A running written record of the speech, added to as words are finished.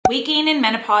Weight gain in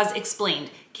menopause explained.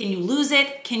 Can you lose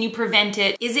it? Can you prevent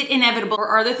it? Is it inevitable? Or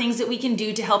are there things that we can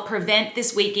do to help prevent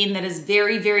this weight gain that is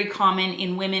very, very common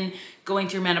in women going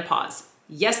through menopause?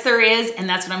 Yes, there is, and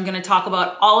that's what I'm gonna talk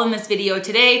about all in this video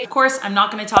today. Of course, I'm not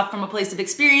gonna talk from a place of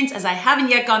experience as I haven't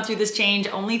yet gone through this change,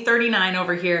 only 39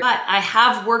 over here, but I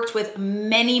have worked with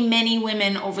many, many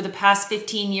women over the past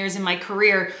 15 years in my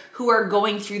career who are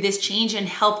going through this change and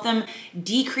help them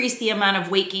decrease the amount of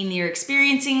weight gain they're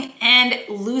experiencing and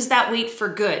lose that weight for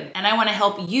good. And I wanna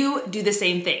help you do the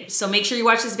same thing. So make sure you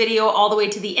watch this video all the way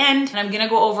to the end, and I'm gonna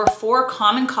go over 4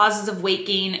 common causes of weight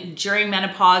gain during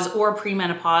menopause or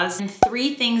premenopause, and 3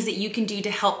 things that you can do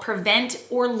to help prevent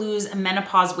or lose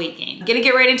menopause weight gain. I'm gonna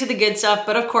get right into the good stuff,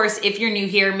 but of course, if you're new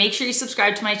here, make sure you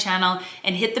subscribe to my channel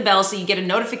and hit the bell so you get a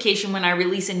notification when I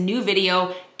release a new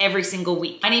video every single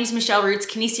week. My name is Michelle Roots,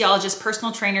 kinesiologist,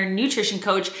 personal trainer, nutrition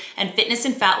coach, and fitness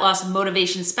and fat loss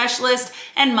motivation specialist,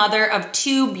 and mother of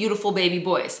 2 beautiful baby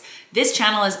boys. This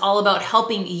channel is all about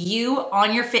helping you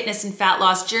on your fitness and fat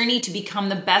loss journey to become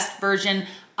the best version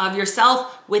of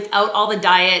yourself without all the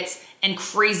diets and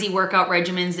crazy workout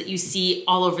regimens that you see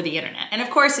all over the internet. And of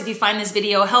course, if you find this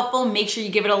video helpful, make sure you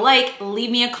give it a like,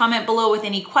 leave me a comment below with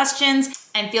any questions,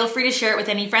 and feel free to share it with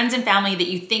any friends and family that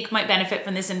you think might benefit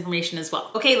from this information as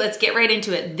well. Okay, let's get right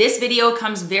into it. This video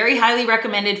comes very highly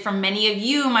recommended from many of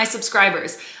you, my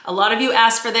subscribers. A lot of you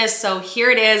asked for this, so here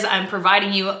it is. I'm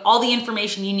providing you all the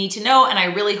information you need to know, and I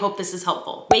really hope this is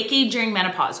helpful. Weight gain during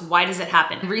menopause, why does it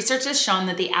happen? Research has shown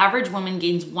that the average woman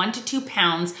gains 1 to 2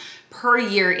 pounds per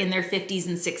year in their 50s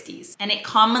and 60s. And it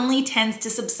commonly tends to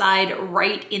subside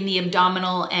right in the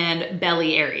abdominal and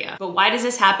belly area. But why does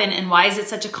this happen, and why is it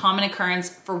such a common occurrence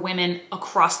for women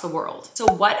across the world? So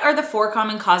what are the 4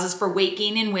 common causes for weight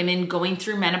gain in women going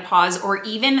through menopause or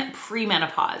even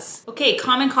premenopause? Okay,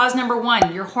 common cause number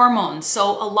 1, your hormones. So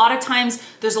a lot of times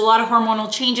there's a lot of hormonal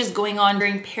changes going on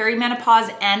during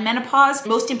perimenopause and menopause.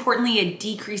 Most importantly, a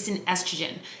decrease in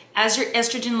estrogen. As your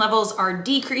estrogen levels are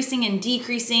decreasing and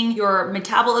decreasing, your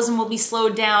metabolism will be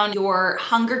slowed down, your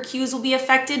hunger cues will be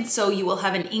affected, so you will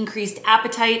have an increased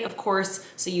appetite, of course,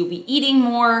 so you'll be eating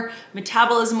more,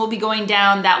 metabolism will be going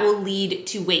down, that will lead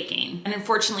to weight gain. And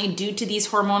unfortunately, due to these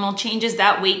hormonal changes,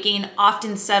 that weight gain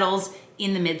often settles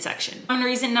in the midsection. Common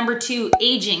reason number 2,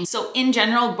 aging. So in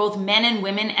general, both men and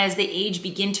women as they age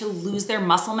begin to lose their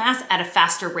muscle mass at a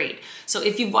faster rate. So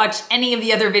if you've watched any of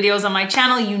the other videos on my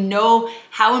channel, you know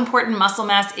how important muscle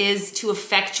mass is to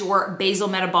affect your basal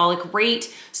metabolic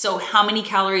rate. So how many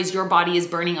calories your body is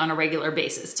burning on a regular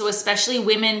basis. So especially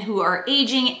women who are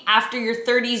aging after your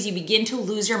 30s, you begin to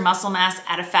lose your muscle mass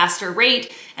at a faster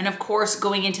rate. And of course,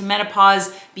 going into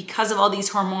menopause, because of all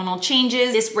these hormonal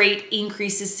changes, this rate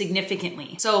increases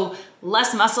significantly. So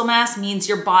less muscle mass means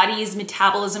your body's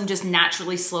metabolism just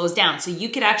naturally slows down. So you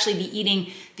could actually be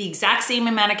eating the exact same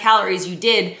amount of calories you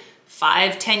did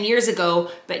 5-10 years ago,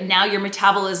 but now your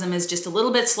metabolism is just a little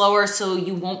bit slower, so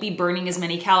you won't be burning as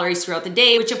many calories throughout the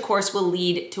day, which of course will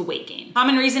lead to weight gain.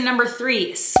 Common reason number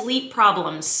 3, sleep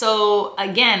problems. So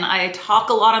again, I talk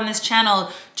a lot on this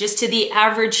channel just to the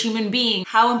average human being,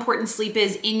 how important sleep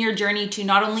is in your journey to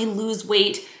not only lose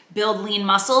weight, build lean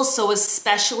muscles. So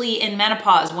especially in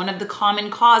menopause, one of the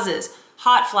common causes,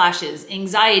 hot flashes,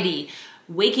 anxiety,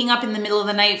 waking up in the middle of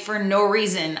the night for no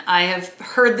reason. I have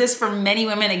heard this from many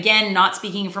women, again, not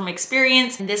speaking from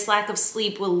experience. This lack of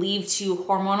sleep will lead to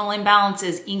hormonal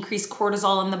imbalances, increased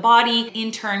cortisol in the body,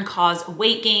 in turn cause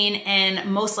weight gain, and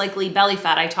most likely belly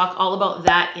fat. I talk all about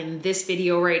that in this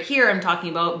video right here. I'm talking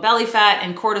about belly fat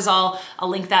and cortisol. I'll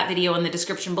link that video in the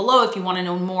description below if you want to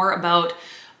know more about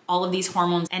all of these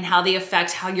hormones and how they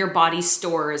affect how your body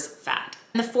stores fat.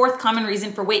 And the 4th common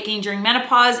reason for weight gain during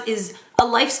menopause is a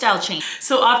lifestyle change.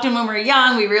 So often when we're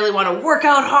young, we really want to work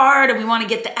out hard and we want to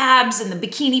get the abs and the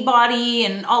bikini body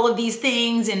and all of these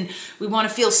things, and we want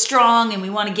to feel strong and we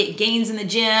want to get gains in the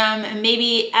gym. And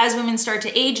maybe as women start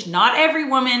to age, not every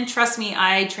woman, trust me,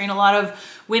 I train a lot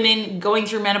of women going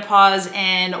through menopause,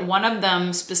 and one of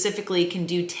them specifically can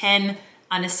do 10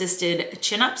 unassisted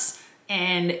chin-ups,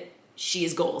 and she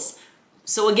has goals.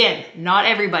 So again, not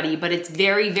everybody, but it's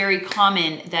very, very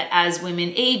common that as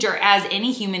women age, or as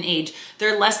any human age,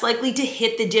 they're less likely to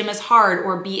hit the gym as hard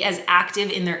or be as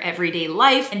active in their everyday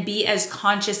life and be as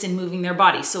conscious in moving their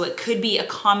body. So it could be a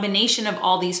combination of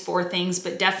all these 4 things,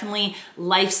 but definitely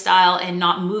lifestyle and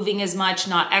not moving as much,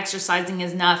 not exercising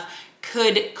as enough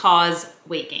could cause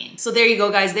weight gain. So there you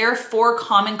go, guys. There are 4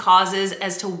 common causes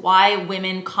as to why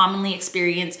women commonly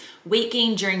experience weight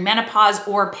gain during menopause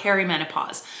or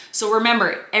perimenopause. So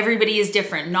remember, everybody is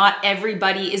different. Not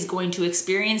everybody is going to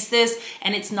experience this,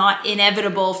 and it's not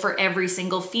inevitable for every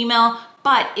single female,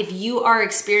 But if you are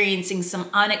experiencing some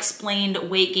unexplained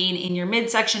weight gain in your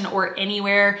midsection or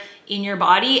anywhere in your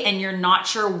body and you're not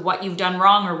sure what you've done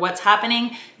wrong or what's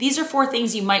happening, these are 4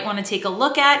 things you might want to take a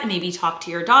look at and maybe talk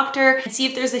to your doctor and see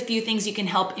if there's a few things you can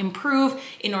help improve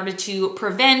in order to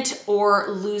prevent or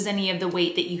lose any of the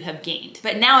weight that you have gained.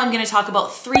 But now I'm going to talk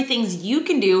about 3 things you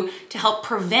can do to help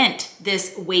prevent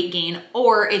this weight gain,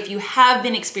 or if you have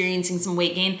been experiencing some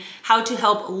weight gain, how to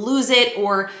help lose it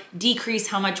or decrease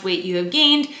how much weight you have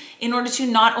gained in order to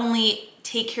not only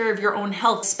take care of your own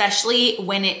health, especially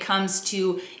when it comes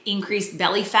to increased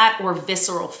belly fat or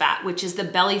visceral fat, which is the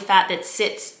belly fat that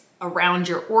sits around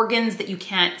your organs that you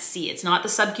can't see. It's not the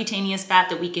subcutaneous fat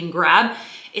that we can grab.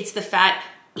 It's the fat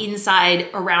inside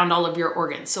around all of your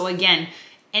organs. So again,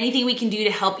 anything we can do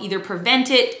to help either prevent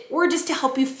it or just to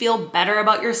help you feel better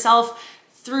about yourself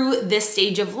through this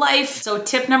stage of life. So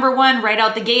tip number 1, right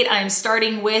out the gate, I'm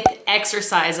starting with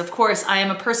exercise. Of course, I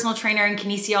am a personal trainer and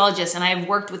kinesiologist, and I have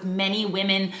worked with many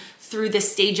women through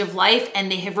this stage of life,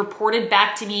 and they have reported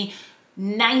back to me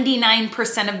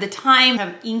 99% of the time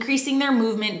of increasing their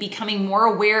movement, becoming more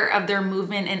aware of their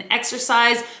movement and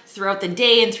exercise throughout the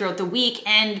day and throughout the week,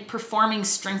 and performing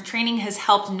strength training has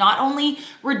helped not only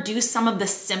reduce some of the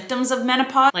symptoms of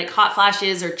menopause, like hot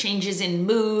flashes or changes in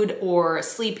mood or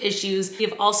sleep issues.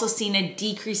 We've also seen a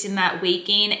decrease in that weight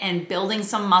gain and building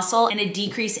some muscle, and a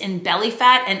decrease in belly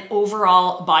fat and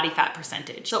overall body fat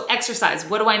percentage. So exercise,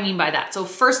 what do I mean by that? So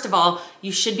first of all,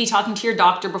 you should be talking to your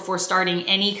doctor before starting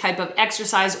any type of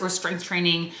exercise or strength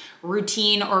training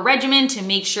routine or regimen to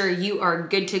make sure you are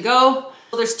good to go.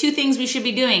 So there's 2 things we should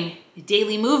be doing: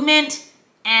 daily movement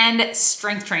and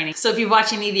strength training. So if you've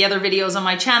watched any of the other videos on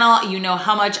my channel, you know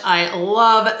how much I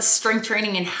love strength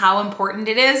training and how important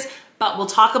it is. But we'll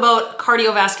talk about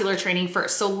cardiovascular training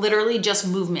first. So literally just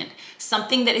movement,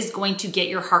 something that is going to get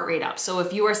your heart rate up. So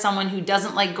if you are someone who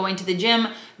doesn't like going to the gym,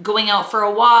 going out for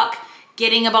a walk,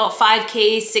 getting about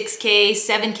 5K, 6K,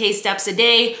 7K steps a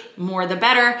day, more the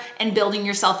better, and building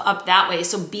yourself up that way.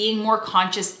 So being more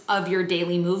conscious of your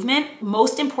daily movement.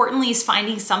 Most importantly is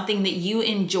finding something that you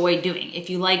enjoy doing. If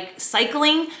you like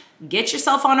cycling, get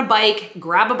yourself on a bike,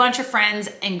 grab a bunch of friends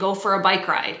and go for a bike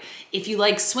ride. If you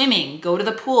like swimming, go to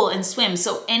the pool and swim.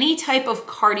 So any type of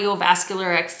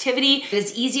cardiovascular activity that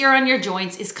is easier on your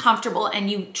joints, is comfortable,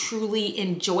 and you truly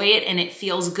enjoy it and it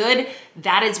feels good,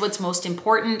 that is what's most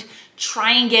important.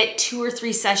 Try and get 2 or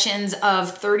 3 sessions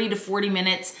of 30 to 40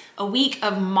 minutes a week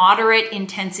of moderate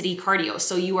intensity cardio.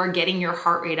 So you are getting your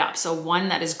heart rate up. So 1,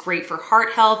 that is great for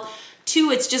heart health.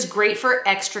 2, it's just great for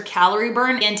extra calorie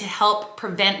burn and to help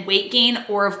prevent weight gain,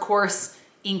 or of course,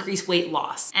 increase weight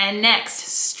loss. And next,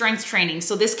 strength training.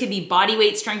 So this could be body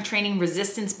weight strength training,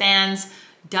 resistance bands,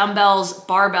 dumbbells,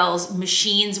 barbells,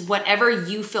 machines, whatever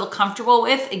you feel comfortable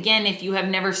with. Again, if you have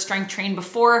never strength trained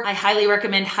before, I highly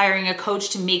recommend hiring a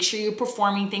coach to make sure you're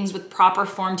performing things with proper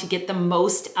form to get the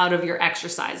most out of your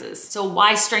exercises. So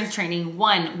why strength training?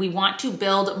 1, we want to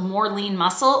build more lean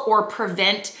muscle or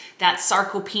prevent that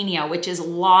sarcopenia, which is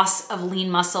loss of lean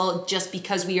muscle just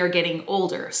because we are getting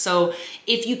older. So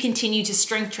if you continue to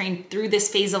strength train through this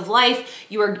phase of life,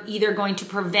 you are either going to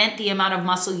prevent the amount of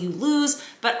muscle you lose,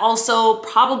 but also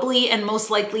probably and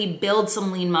most likely build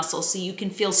some lean muscle so you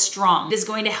can feel strong. It is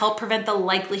going to help prevent the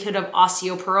likelihood of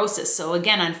osteoporosis. So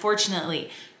again, unfortunately,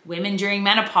 women during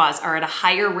menopause are at a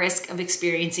higher risk of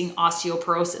experiencing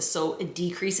osteoporosis. So a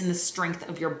decrease in the strength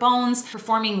of your bones.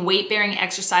 Performing weight-bearing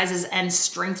exercises and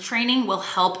strength training will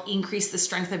help increase the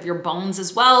strength of your bones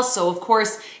as well. So of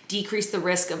course, decrease the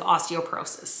risk of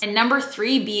osteoporosis. And number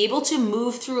 3, be able to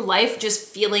move through life just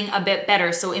feeling a bit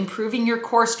better. So improving your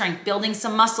core strength, building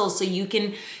some muscles so you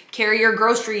can carry your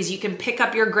groceries, you can pick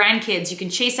up your grandkids, you can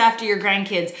chase after your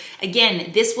grandkids.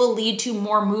 Again, this will lead to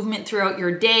more movement throughout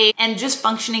your day and just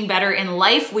functioning better in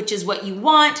life, which is what you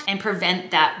want, and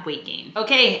prevent that weight gain.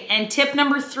 Okay, and tip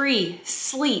number 3,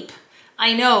 sleep.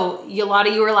 I know a lot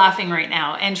of you are laughing right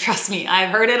now, and trust me, I've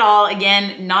heard it all.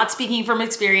 Again, not speaking from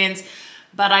experience,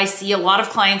 but I see a lot of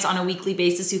clients on a weekly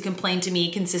basis who complain to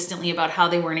me consistently about how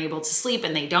they weren't able to sleep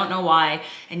and they don't know why,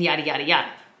 and yada, yada, yada.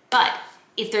 But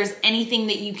if there's anything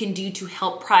that you can do to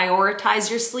help prioritize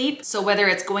your sleep, so whether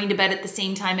it's going to bed at the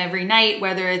same time every night,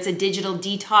 whether it's a digital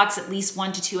detox at least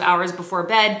 1 to 2 hours before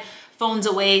bed, phones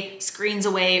away, screens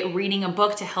away, reading a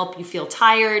book to help you feel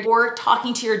tired, or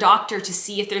talking to your doctor to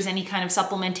see if there's any kind of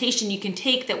supplementation you can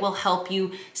take that will help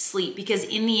you sleep. Because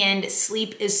in the end,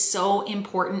 sleep is so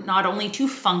important, not only to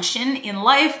function in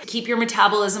life, keep your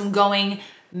metabolism going,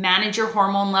 manage your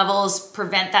hormone levels,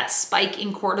 prevent that spike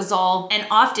in cortisol, and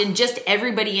often just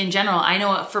everybody in general. I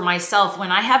know for myself,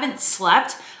 when I haven't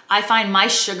slept, I find my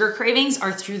sugar cravings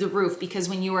are through the roof, because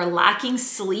when you are lacking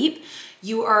sleep,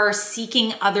 you are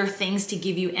seeking other things to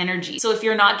give you energy. So if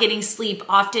you're not getting sleep,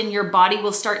 often your body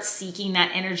will start seeking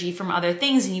that energy from other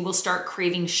things and you will start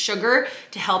craving sugar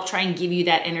to help try and give you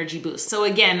that energy boost. So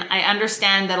again, I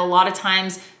understand that a lot of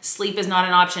times sleep is not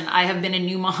an option. I have been a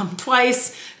new mom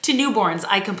twice to newborns.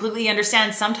 I completely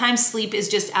understand. Sometimes sleep is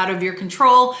just out of your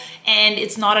control and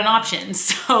it's not an option.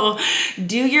 So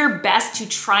do your best to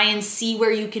try and see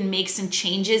where you can make some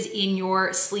changes in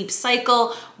your sleep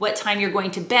cycle, what time you're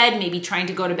going to bed, maybe trying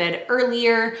to go to bed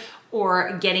earlier,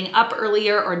 or getting up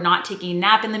earlier, or not taking a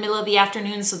nap in the middle of the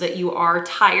afternoon so that you are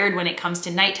tired when it comes to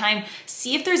nighttime.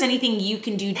 See if there's anything you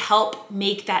can do to help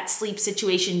make that sleep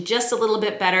situation just a little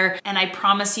bit better, and I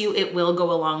promise you it will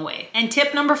go a long way. And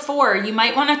tip number 4, you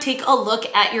might want to take a look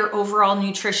at your overall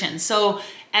nutrition. So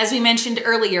as we mentioned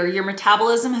earlier, your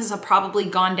metabolism has probably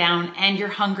gone down and your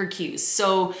hunger cues.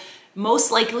 So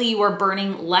most likely you are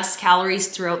burning less calories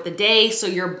throughout the day. So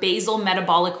your basal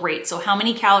metabolic rate, so how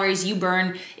many calories you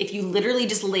burn if you literally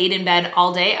just laid in bed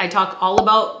all day. I talk all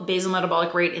about basal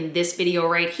metabolic rate in this video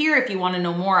right here. If you want to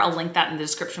know more, I'll link that in the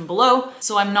description below.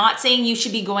 So I'm not saying you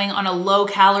should be going on a low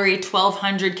calorie,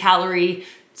 1200 calorie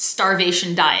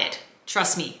starvation diet.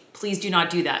 Trust me, please do not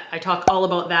do that. I talk all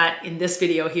about that in this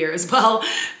video here as well.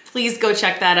 Please go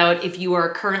check that out if you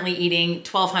are currently eating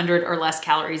 1200 or less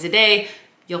calories a day.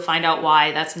 You'll find out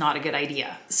why that's not a good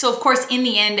idea. So of course, in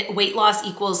the end, weight loss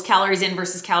equals calories in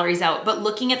versus calories out, but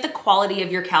looking at the quality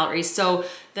of your calories. So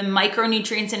the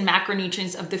micronutrients and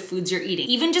macronutrients of the foods you're eating.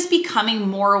 Even just becoming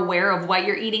more aware of what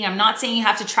you're eating. I'm not saying you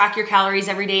have to track your calories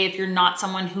every day if you're not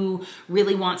someone who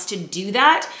really wants to do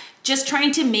that. Just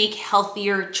trying to make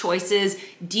healthier choices,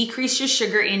 decrease your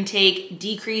sugar intake,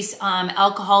 decrease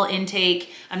alcohol intake.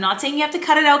 I'm not saying you have to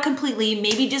cut it out completely,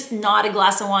 maybe just not a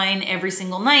glass of wine every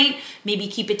single night, maybe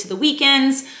keep it to the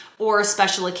weekends or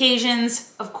special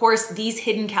occasions. Of course, these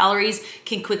hidden calories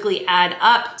can quickly add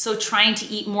up. So trying to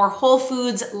eat more whole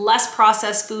foods, less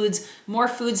processed foods, more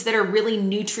foods that are really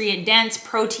nutrient dense,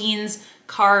 proteins,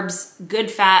 carbs, good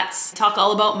fats. Talk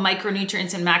all about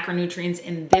micronutrients and macronutrients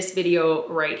in this video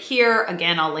right here.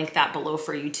 Again, I'll link that below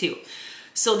for you too.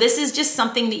 So this is just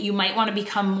something that you might want to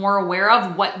become more aware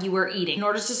of what you are eating in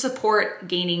order to support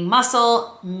gaining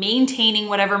muscle, maintaining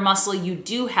whatever muscle you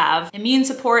do have, immune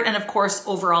support, and of course,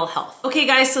 overall health. Okay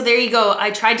guys, so there you go.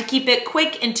 I tried to keep it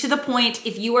quick and to the point.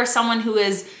 If you are someone who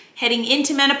is heading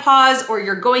into menopause, or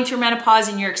you're going through menopause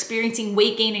and you're experiencing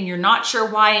weight gain and you're not sure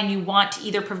why and you want to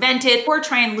either prevent it or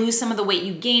try and lose some of the weight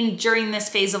you gained during this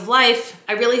phase of life,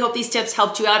 I really hope these tips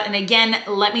helped you out. And again,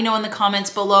 let me know in the comments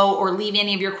below or leave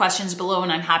any of your questions below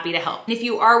and I'm happy to help. And if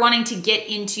you are wanting to get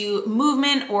into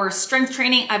movement or strength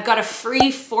training, I've got a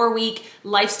free 4-week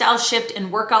lifestyle shift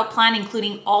and workout plan,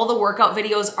 including all the workout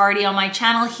videos already on my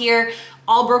channel here,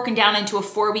 all broken down into a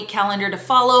 4-week calendar to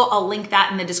follow. I'll link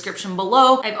that in the description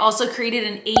below. I've also created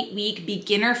an 8-week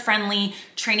beginner-friendly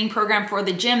training program for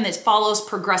the gym that follows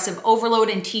progressive overload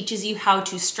and teaches you how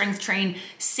to strength train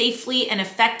safely and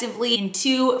effectively in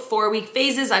 2 4-week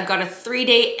phases. I've got a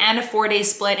 3-day and a 4-day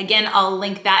split. Again, I'll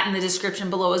link that in the description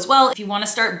below as well. If you want to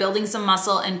start building some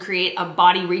muscle and create a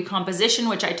body recomposition,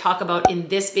 which I talk about in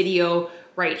this video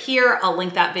right here, I'll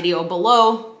link that video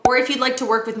below. Or if you'd like to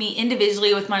work with me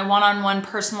individually with my one-on-one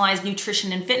personalized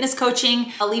nutrition and fitness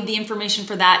coaching, I'll leave the information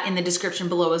for that in the description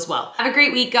below as well. Have a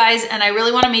great week, guys, and I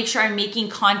really want to make sure I'm making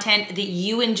content that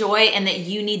you enjoy and that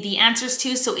you need the answers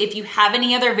to. So if you have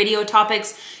any other video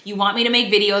topics you want me to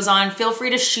make videos on, feel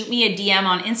free to shoot me a DM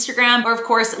on Instagram, or of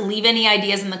course, leave any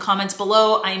ideas in the comments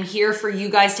below. I am here for you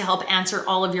guys to help answer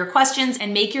all of your questions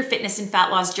and make your fitness and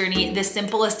fat loss journey the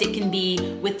simplest it can be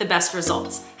with the best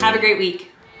results. Have a great week.